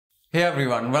Hey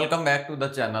everyone, welcome back to the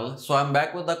channel. So I'm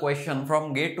back with the question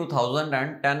from GATE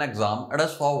 2010 exam. It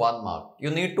is for 1 mark. You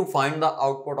need to find the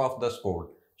output of this code.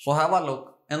 So have a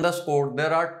look. In this code,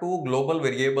 there are two global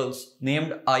variables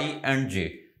named I and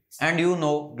j. And you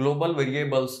know global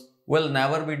variables will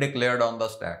never be declared on the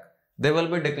stack. They will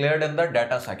be declared in the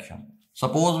data section.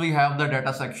 Suppose we have the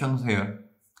data sections here.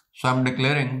 So I'm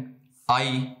declaring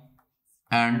I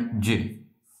and j.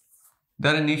 They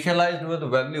are initialized with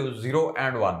values 0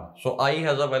 and 1. So I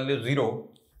has a value 0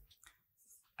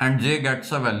 and j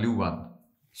gets a value 1.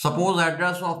 Suppose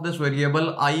address of this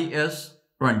variable I is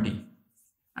 20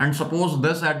 and suppose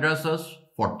this address is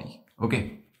 40.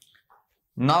 Okay.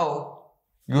 Now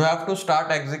you have to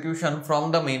start execution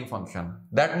from the main function.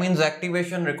 That means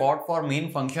activation record for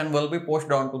main function will be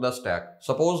pushed onto the stack.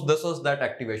 Suppose this is that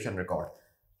activation record.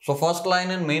 So first line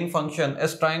in main function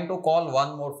is trying to call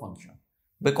one more function.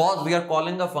 Because we are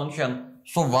calling a function,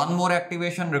 so one more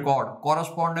activation record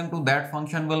corresponding to that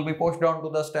function will be pushed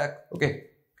onto the stack. Okay.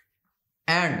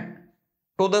 And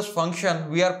to this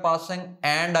function, we are passing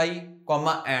and I,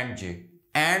 comma and j.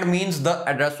 And means the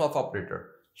address of operator.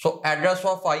 So address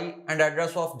of I and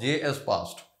address of j is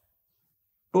passed.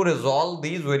 To resolve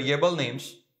these variable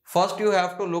names, first you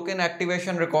have to look in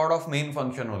activation record of main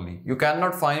function only. You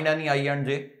cannot find any I and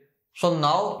j. So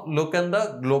now look in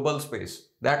the global space.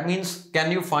 That means,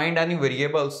 can you find any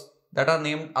variables that are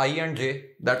named I and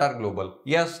j that are global?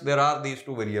 Yes, there are these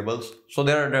two variables. So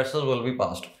their addresses will be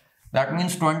passed. That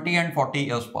means 20 and 40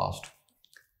 is passed.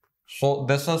 So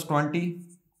this is 20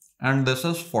 and this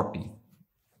is 40.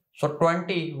 So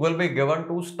 20 will be given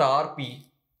to star p,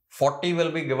 40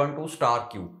 will be given to star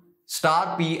q.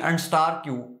 Star p and star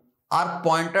q are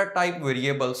pointer type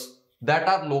variables that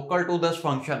are local to this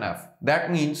function f.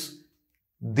 That means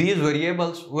these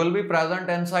variables will be present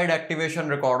inside activation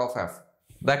record of f.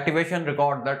 The activation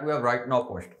record that we have right now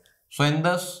pushed. So in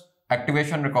this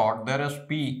activation record, there is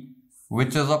p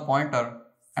which is a pointer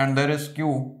and there is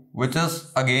q which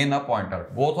is again a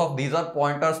pointer. Both of these are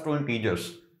pointers to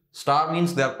integers. Star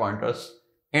means they are pointers.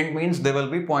 Int means they will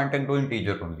be pointing to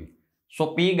integer only.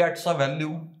 So p gets a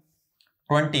value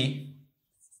 20.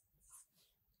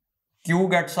 Q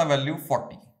gets a value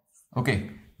 40.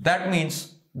 Okay. That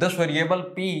means this variable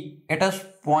p, it is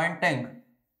pointing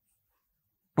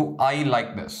to I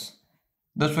like this.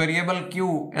 This variable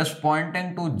q is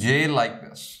pointing to j like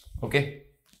this. Okay.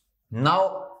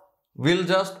 Now we'll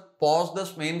just pause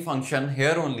this main function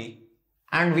here only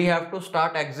and we have to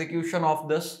start execution of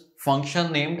this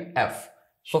function named f.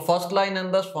 So first line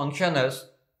in this function is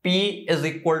p is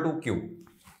equal to q.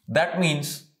 That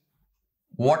means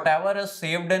whatever is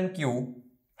saved in q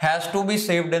has to be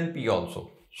saved in p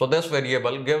also. So this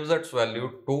variable gives its value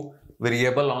to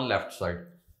variable on left side.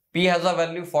 P has a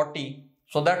value 40.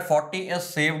 So that 40 is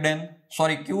saved in,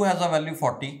 Q has a value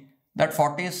 40. That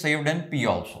 40 is saved in P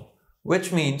also.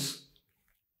 Which means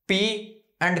P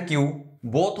and Q,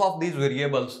 both of these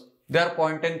variables, they are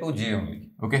pointing to J only.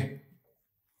 Okay.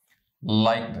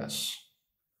 Like this.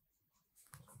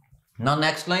 Now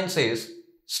next line says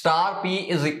star P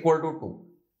is equal to 2.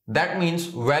 That means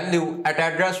value at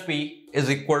address P is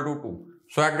equal to 2.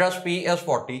 So address P is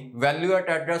 40, value at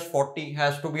address 40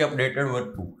 has to be updated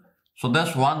with 2. So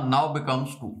this one now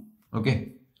becomes 2.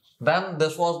 Okay. Then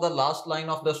this was the last line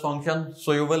of this function.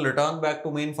 So you will return back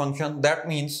to main function. That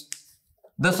means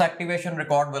this activation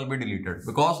record will be deleted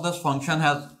because this function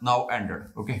has now ended.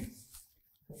 Okay.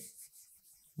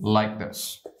 Like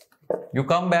this. You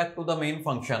come back to the main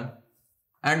function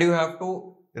and you have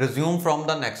to resume from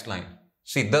the next line.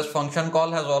 See, this function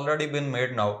call has already been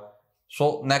made now.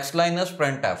 So next line is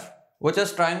printf, which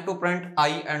is trying to print I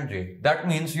and j. That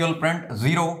means you'll print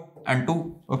 0 and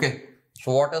 2. Okay.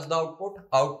 So what is the output?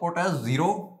 Output is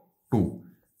 0, 2.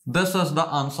 This is the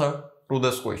answer to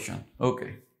this question.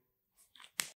 Okay.